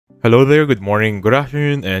Hello there, good morning, good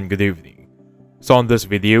afternoon, and good evening. So on this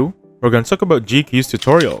video, we're going to talk about GQueues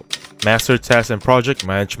tutorial, Master Task and Project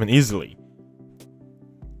Management Easily.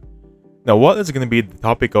 Now what is going to be the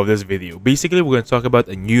topic of this video? Basically, we're going to talk about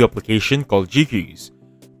a new application called GQueues.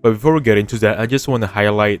 But before we get into that, I just want to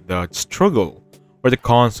highlight the struggle or the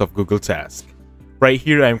cons of Google Task. Right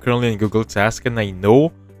here, I'm currently in Google Task and I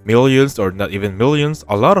know millions or not even millions,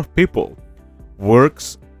 a lot of people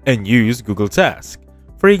works and use Google Task.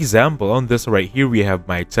 For example, on this right here, we have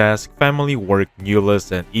my task, family, work, new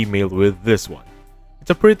list, and email with this one.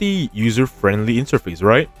 It's a pretty user-friendly interface,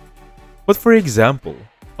 right? But for example,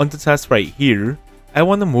 on the task right here, I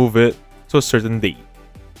want to move it to a certain date.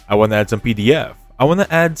 I want to add some PDF. I want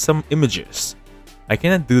to add some images. I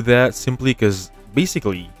cannot do that simply because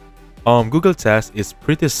basically, Google Task is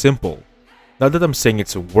pretty simple. Not that I'm saying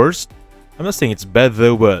it's worst. I'm not saying it's bad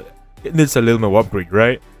though, but it needs a little more upgrade,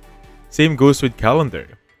 right? Same goes with calendar.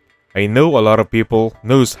 I know a lot of people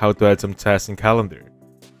knows how to add some tasks in calendar,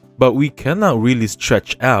 but we cannot really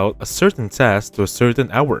stretch out a certain task to a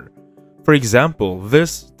certain hour. For example,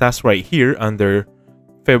 this task right here under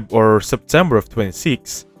September of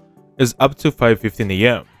 26 is up to 5:15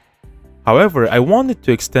 AM. However, I wanted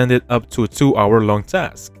to extend it up to a 2-hour long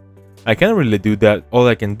task. I can't really do that. All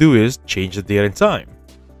I can do is change the date and time.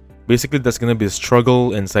 Basically, that's gonna be a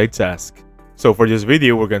struggle inside task. So for this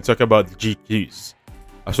video, we're going to talk about the GQueues.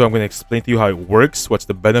 So I'm going to explain to you how it works, what's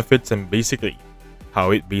the benefits, and basically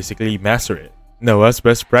how it basically master it. Now as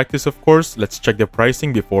best practice, of course, let's check the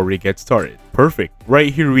pricing before we get started. Perfect.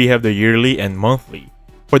 Right here we have the yearly and monthly.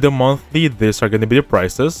 For the monthly, these are going to be the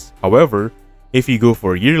prices. However, if you go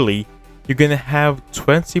for yearly, you're going to have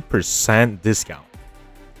 20% discount.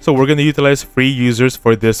 So we're going to utilize free users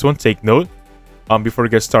for this one. Take note. Before we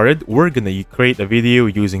get started, we're gonna create a video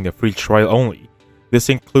using the free trial only. This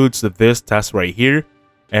includes this task right here,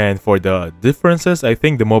 and for the differences, I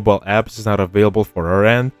think the mobile apps is not available for our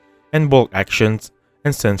end, and bulk actions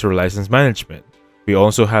and sensor license management. We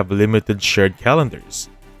also have limited shared calendars.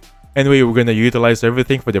 Anyway, we're gonna utilize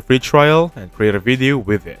everything for the free trial and create a video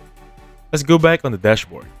with it. Let's go back on the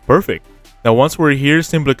dashboard. Perfect. Now once we're here,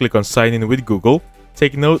 simply click on sign in with Google.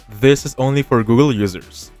 Take note, this is only for Google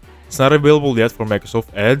users. It's not available yet for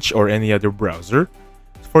Microsoft Edge or any other browser.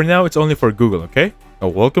 For now, it's only for Google, okay? Now,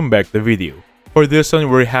 welcome back to the video. For this one,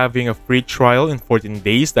 we're having a free trial in 14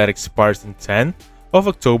 days that expires in 10 of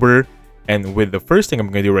October. And with the first thing I'm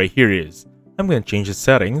going to do right here is, I'm going to change the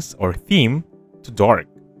settings or theme to dark.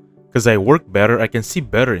 Because I work better, I can see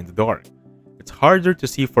better in the dark. It's harder to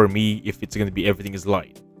see for me if it's going to be everything is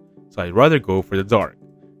light. So I'd rather go for the dark.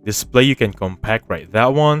 Display, you can compact right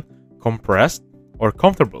that one, compressed, or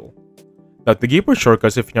comfortable. Now the keyboard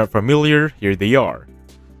shortcuts, if you're not familiar, here they are.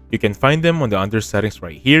 You can find them on the under settings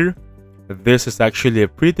right here. This is actually a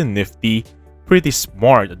pretty nifty, pretty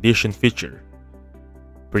smart addition feature.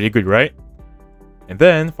 Pretty good, right? And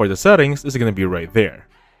then for the settings, it's gonna be right there.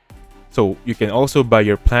 So you can also buy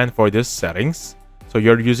your plan for this settings. So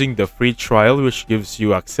you're using the free trial, which gives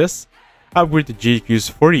you access. Upgrade to GQueues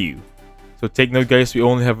for you. So take note guys, we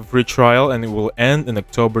only have a free trial and it will end on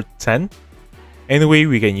October 10th. Anyway,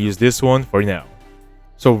 we can use this one for now.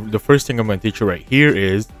 So the first thing I'm going to teach you right here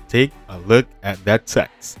is take a look at that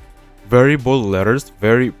text. Very bold letters,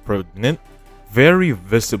 very prominent, very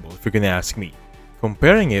visible if you're going to ask me.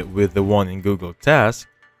 Comparing it with the one in Google Task,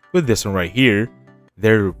 with this one right here,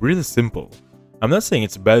 they're really simple. I'm not saying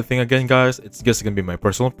it's a bad thing again guys, it's just going to be my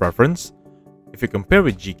personal preference. If you compare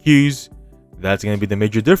with GQueues, that's going to be the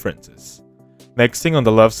major differences. Next thing on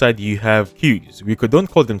the left side, you have queues. We don't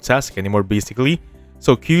call them tasks anymore basically.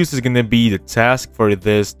 So queues is going to be the task for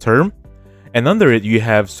this term. And under it, you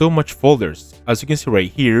have so much folders. As you can see right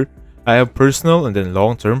here, I have personal and then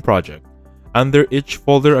long-term project. Under each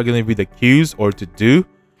folder are going to be the queues or to do.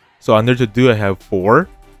 So under to do, I have 4.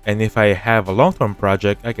 And if I have a long-term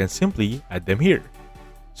project, I can simply add them here.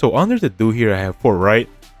 So under the do here, I have 4, right?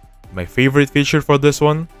 My favorite feature for this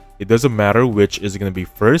one, it doesn't matter which is going to be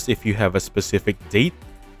first if you have a specific date.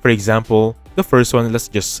 For example, the first one, let's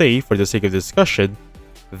just say for the sake of discussion,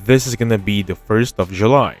 this is going to be the 1st of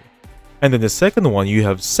July. And then the second one, you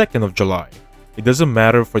have 2nd of July. It doesn't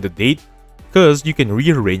matter for the date because you can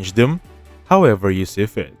rearrange them however you see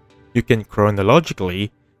fit. You can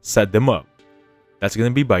chronologically set them up. That's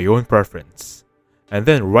going to be by your own preference. And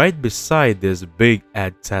then right beside this big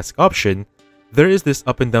add task option, there is this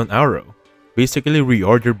up and down arrow. Basically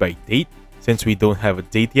reorder by date. Since we don't have a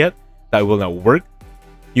date yet, that will not work.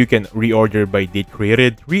 You can reorder by date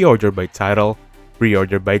created, reorder by title,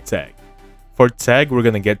 reorder by tag. For tag, we're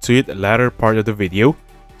gonna get to it latter part of the video,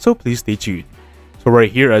 so please stay tuned. So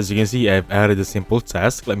right here, as you can see, I've added a simple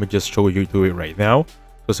task. Let me just show you to it right now.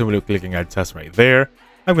 So simply clicking add task right there,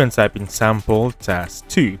 I'm going to type in sample task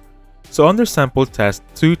 2. So under sample task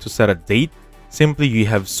 2, to set a date, simply you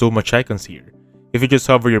have so much icons here. If you just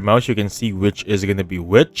hover your mouse, you can see which is going to be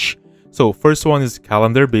which. So first one is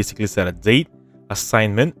calendar, basically set a date,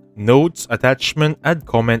 assignment, notes, attachment, add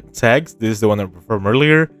comment, tags. This is the one I performed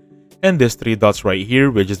earlier. And this 3 dots right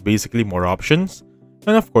here, which is basically more options.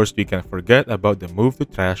 And of course, we can forget about the move to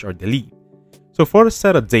trash or delete. So for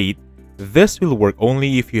set a date, this will work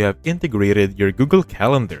only if you have integrated your Google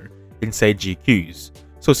Calendar inside GQueues.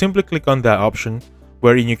 So simply click on that option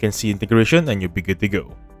wherein you can see integration and you'll be good to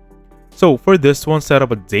go. So for this one, set up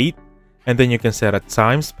a date and then you can set a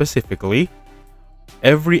time specifically.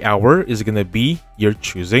 Every hour is going to be your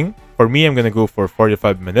choosing. For me, I'm going to go for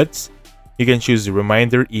 45 minutes. You can choose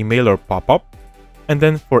reminder, email, or pop-up. And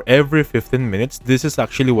then for every 15 minutes, this is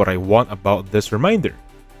actually what I want about this reminder.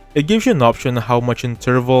 It gives you an option how much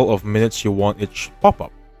interval of minutes you want each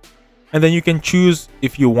pop-up. And then you can choose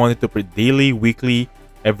if you want it to be daily, weekly,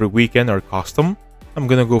 every weekend, or custom. I'm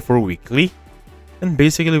gonna go for weekly. And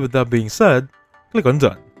basically with that being said, click on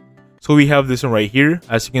done. So we have this one right here.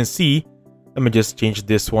 As you can see, let me just change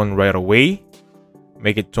this one right away.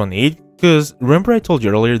 Make it 28. Because remember I told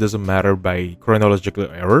you earlier, it doesn't matter by chronological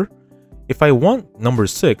error. If I want number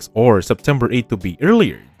 6 or September 8 to be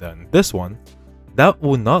earlier than this one, that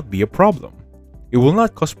will not be a problem. It will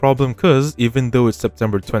not cause problem because even though it's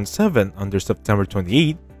September 27 under September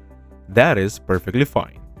 28, that is perfectly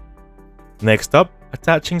fine. Next up,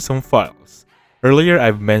 attaching some files. Earlier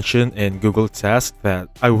I've mentioned in Google Tasks that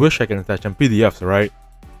I wish I can attach some PDFs, right?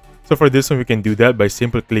 So for this one, we can do that by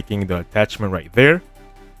simply clicking the attachment right there.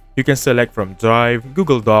 You can select from Drive,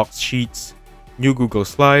 Google Docs, Sheets, New Google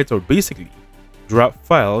Slides, or basically drop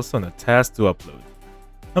files on a task to upload.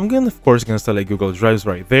 I'm of course gonna select Google Drives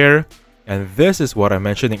right there, and this is what I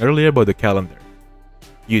mentioned earlier about the calendar.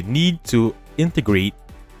 You need to integrate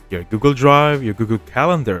your Google Drive, your Google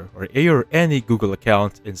Calendar, or any Google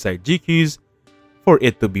account inside GQueues for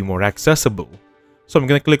it to be more accessible. So I'm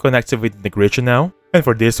gonna click on Activate Integration now, and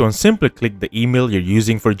for this one, simply click the email you're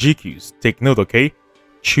using for GQueues. Take note, okay?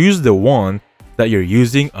 Choose the one that you're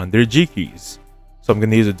using under GQueues. So I'm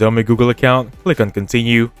going to use a dummy Google account, click on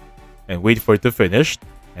continue, and wait for it to finish.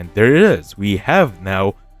 And there it is. We have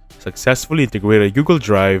now successfully integrated Google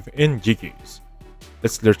Drive in GQueues.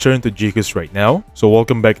 Let's return to GQueues right now. So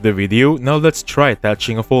welcome back to the video. Now let's try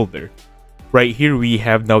attaching a folder. Right here we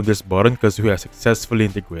have now this button because we have successfully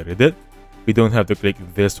integrated it. We don't have to click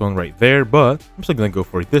this one right there, but I'm still going to go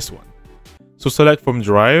for this one. So select from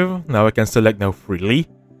Drive. Now I can select now freely.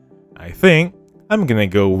 I think I'm going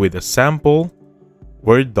to go with a sample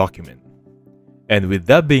Word document. And with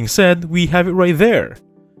that being said, we have it right there.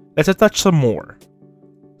 Let's attach some more.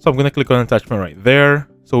 So I'm going to click on attachment right there.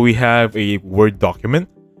 So we have a Word document.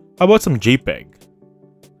 How about some JPEG?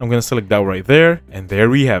 I'm going to select that right there, and there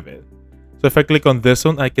we have it. So if I click on this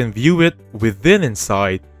one, I can view it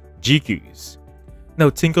inside GQueues. Now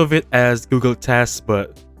think of it as Google Tasks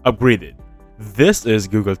but upgraded. This is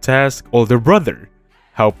Google Tasks older brother.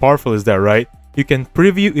 How powerful is that, right? You can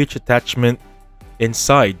preview each attachment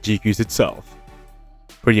inside GQueues itself.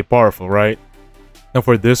 Pretty powerful, right? Now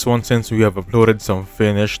for this one, since we have uploaded some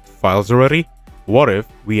finished files already, what if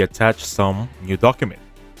we attach some new document?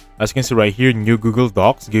 As you can see right here, new Google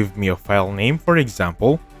Docs give me a file name. For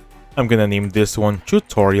example, I'm gonna name this one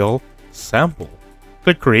Tutorial Sample.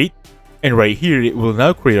 Click create, and right here it will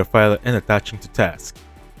now create a file and attaching to task.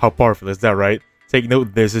 How powerful is that, right? Take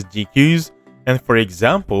note, this is GQueues, and for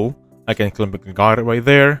example, I can click got it right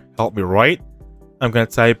there, help me write. I'm gonna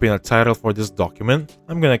type in a title for this document.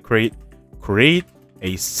 I'm gonna create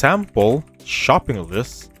a sample shopping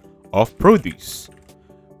list of produce.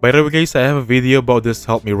 By the way guys, I have a video about this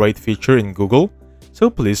help me write feature in Google,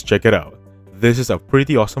 so please check it out. This is a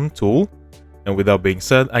pretty awesome tool, and with that being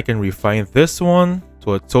said, I can refine this one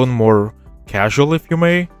to a tone more casual if you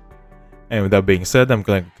may. And with that being said, I'm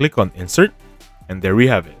going to click on insert, and there we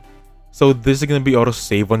have it. So this is going to be auto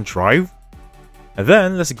save on Drive, and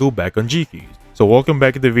then let's go back on GQueues. So welcome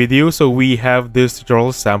back to the video. So we have this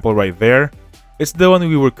tutorial sample right there. It's the one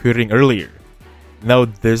we were creating earlier. Now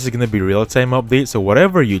this is going to be real-time update, so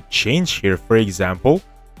whatever you change here, for example,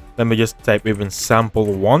 let me just type even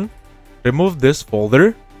sample1, remove this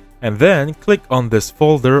folder, and then click on this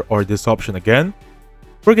folder or this option again.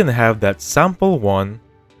 We're going to have that sample1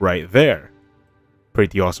 right there.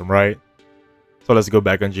 Pretty awesome, right? So let's go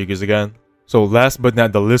back on GQueues again. So last but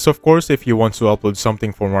not the least, of course, if you want to upload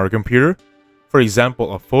something from our computer, for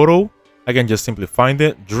example, a photo, I can just simply find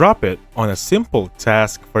it, drop it on a simple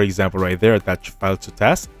task, for example right there, attach file to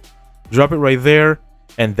task, drop it right there,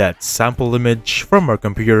 and that sample image from our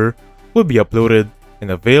computer will be uploaded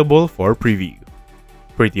and available for preview.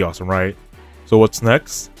 Pretty awesome, right? So what's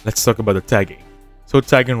next? Let's talk about the tagging. So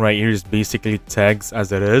tagging right here is basically tags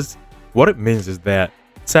as it is. What it means is that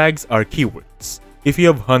tags are keywords. If you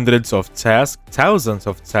have hundreds of tasks, thousands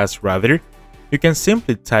of tasks rather, you can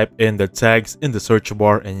simply type in the tags in the search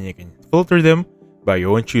bar and you can filter them by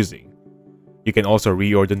your own choosing. You can also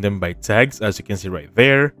reorder them by tags, as you can see right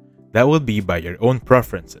there. That will be by your own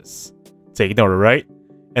preferences. Take note, right?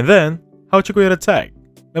 And then, how to create a tag.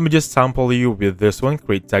 Let me just sample you with this one,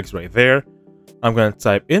 create tags right there. I'm gonna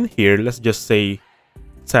type in here, let's just say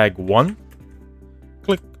tag 1.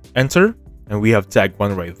 Click enter, and we have tag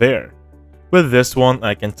 1 right there. With this one,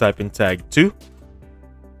 I can type in tag 2.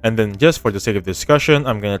 And then just for the sake of discussion,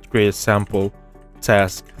 I'm gonna create a sample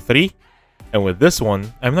task 3. And with this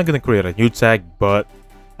one, I'm not gonna create a new tag, but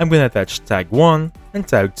I'm gonna attach tag 1 and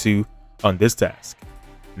tag 2 on this task.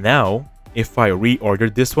 Now, if I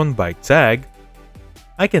reorder this one by tag,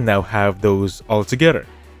 I can now have those all together.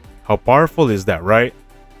 How powerful is that, right?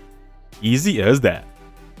 Easy as that.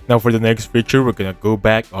 Now for the next feature, we're gonna go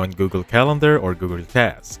back on Google Calendar or Google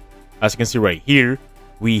Tasks. As you can see right here,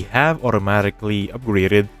 we have automatically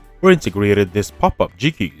upgraded or integrated this pop-up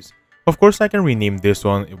GQueues. Of course, I can rename this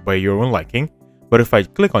one by your own liking, but if I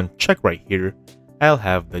click on check right here, I'll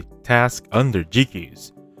have the task under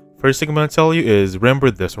GQueues. First thing I'm going to tell you is remember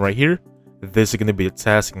this one right here. This is going to be a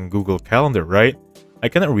task in Google Calendar, right? I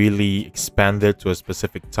cannot really expand it to a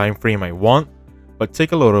specific time frame I want, but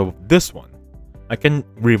take a look of this one. I can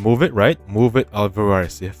remove it, right? Move it however I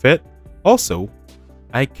see fit. Also,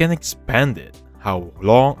 I can expand it how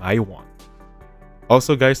long I want.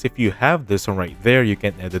 Also guys, if you have this one right there, you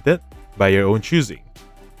can edit it by your own choosing.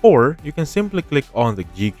 Or you can simply click on the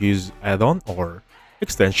GQueues add-on or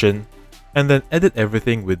extension and then edit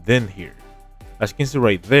everything within here. As you can see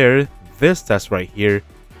right there, this task right here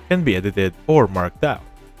can be edited or marked out.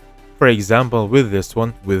 For example, with this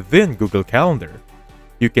one within Google Calendar,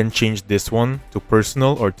 you can change this one to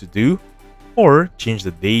personal or to do, or change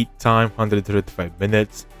the date, time, 135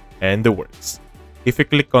 minutes, and the works. If you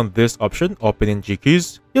click on this option, open in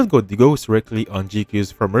GQueues, you'll go directly on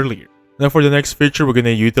GQueues from earlier. Now for the next feature, we're going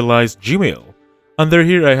to utilize Gmail. Under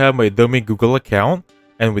here, I have my dummy Google account,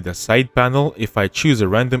 and with the side panel, if I choose a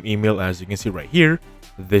random email, as you can see right here,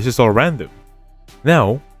 this is all random.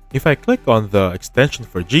 Now, if I click on the extension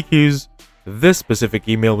for GQueues, this specific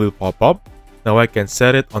email will pop up. Now I can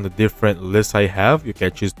set it on the different lists I have. You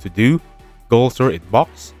can choose to do, goals, or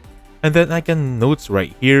inbox. And then I can notes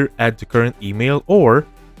right here, add to current email or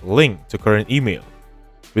link to current email.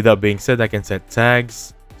 With that being said, I can set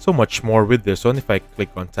tags, so much more with this one. If I click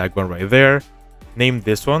on tag 1 right there, name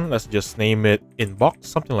this one, let's just name it inbox,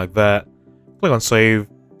 something like that. Click on save.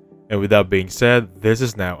 And with that being said, this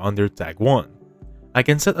is now under tag 1. I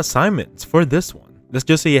can set assignments for this one. Let's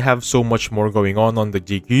just say I have so much more going on the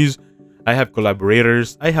GQueues. I have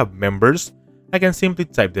collaborators, I have members. I can simply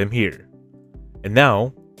type them here. And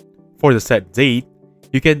now, for the set date,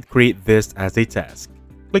 you can create this as a task.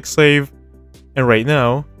 Click save. And right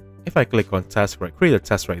now, if I click on task right, create a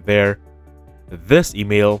task right there, this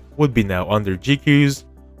email would be now under GQueues,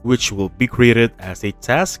 which will be created as a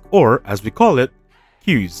task, or as we call it,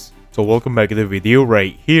 queues. So welcome back to the video.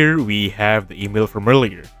 Right here, we have the email from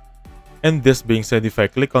earlier. And this being said, if I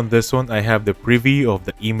click on this one, I have the preview of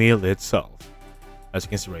the email itself. As you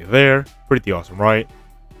can see right there, pretty awesome, right?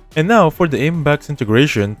 And now for the inbox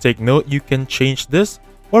integration, take note you can change this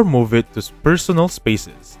or move it to personal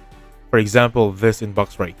spaces. For example, this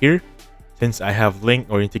inbox right here, since I have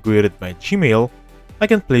linked or integrated my Gmail, I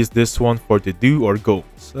can place this one for to do or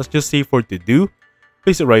goals. Let's just say for to do,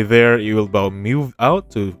 place it right there. You will now move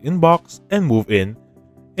out to inbox and move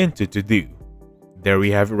into to do. There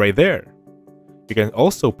we have it right there. You can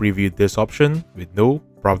also preview this option with no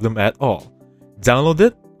problem at all. Download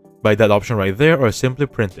it by that option right there or simply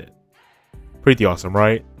print it. Pretty awesome,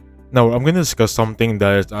 right? Now I'm going to discuss something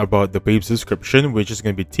that is about the paid subscription, which is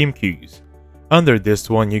going to be theme queues. Under this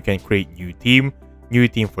one, you can create new theme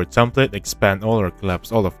for template, expand all, or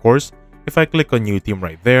collapse all, of course. If I click on new theme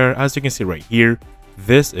right there, as you can see right here,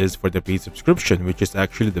 this is for the paid subscription, which is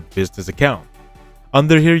actually the business account.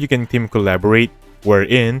 Under here, you can theme collaborate,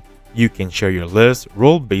 wherein you can share your list,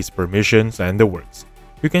 role-based permissions, and the works.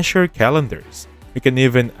 You can share calendars. You can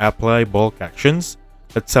even apply bulk actions,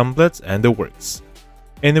 the templates, and the works.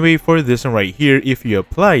 Anyway, for this one right here, if you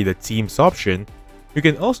apply the themes option, you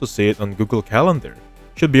can also see it on Google Calendar.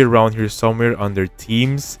 Should be around here somewhere under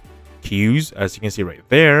themes, queues, as you can see right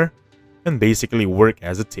there. and basically work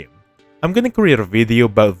as a team. I'm gonna create a video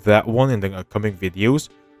about that one in the upcoming videos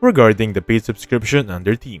regarding the paid subscription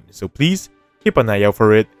under teams, so please keep an eye out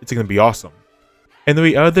for it, it's gonna be awesome.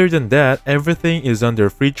 Anyway, other than that, everything is under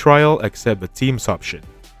free trial except the Teams option.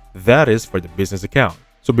 That is for the business account.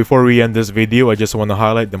 So before we end this video, I just want to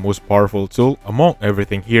highlight the most powerful tool among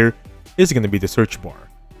everything here is going to be the search bar.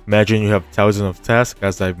 Imagine you have thousands of tasks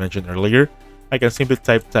as I mentioned earlier. I can simply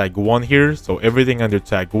type tag 1 here, so everything under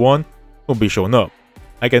tag 1 will be shown up.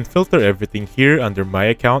 I can filter everything here under my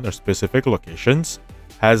account or specific locations,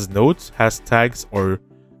 has notes, has tags or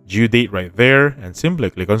due date right there, and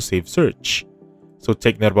simply click on save search. So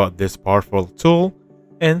take note about this powerful tool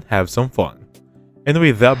and have some fun.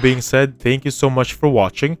 Anyway, that being said, thank you so much for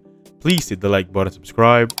watching. Please hit the like button,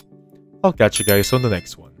 subscribe. I'll catch you guys on the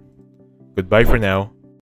next one. Goodbye for now.